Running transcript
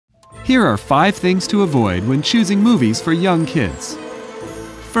Here are 5 things to avoid when choosing movies for young kids.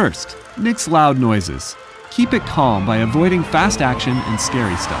 First, nix loud noises. Keep it calm by avoiding fast action and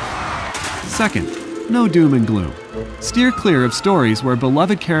scary stuff. Second, no doom and gloom. Steer clear of stories where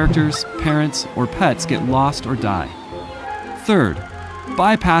beloved characters, parents, or pets get lost or die. Third,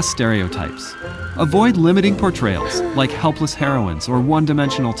 bypass stereotypes. Avoid limiting portrayals, like helpless heroines or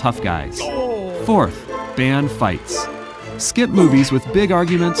one-dimensional tough guys. Fourth, ban fights. Skip movies with big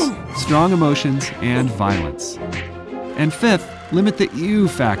arguments, strong emotions, and violence. And fifth, limit the ew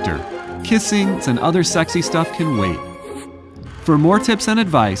factor. Kissings and other sexy stuff can wait. For more tips and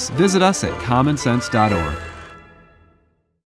advice, visit us at commonsense.org.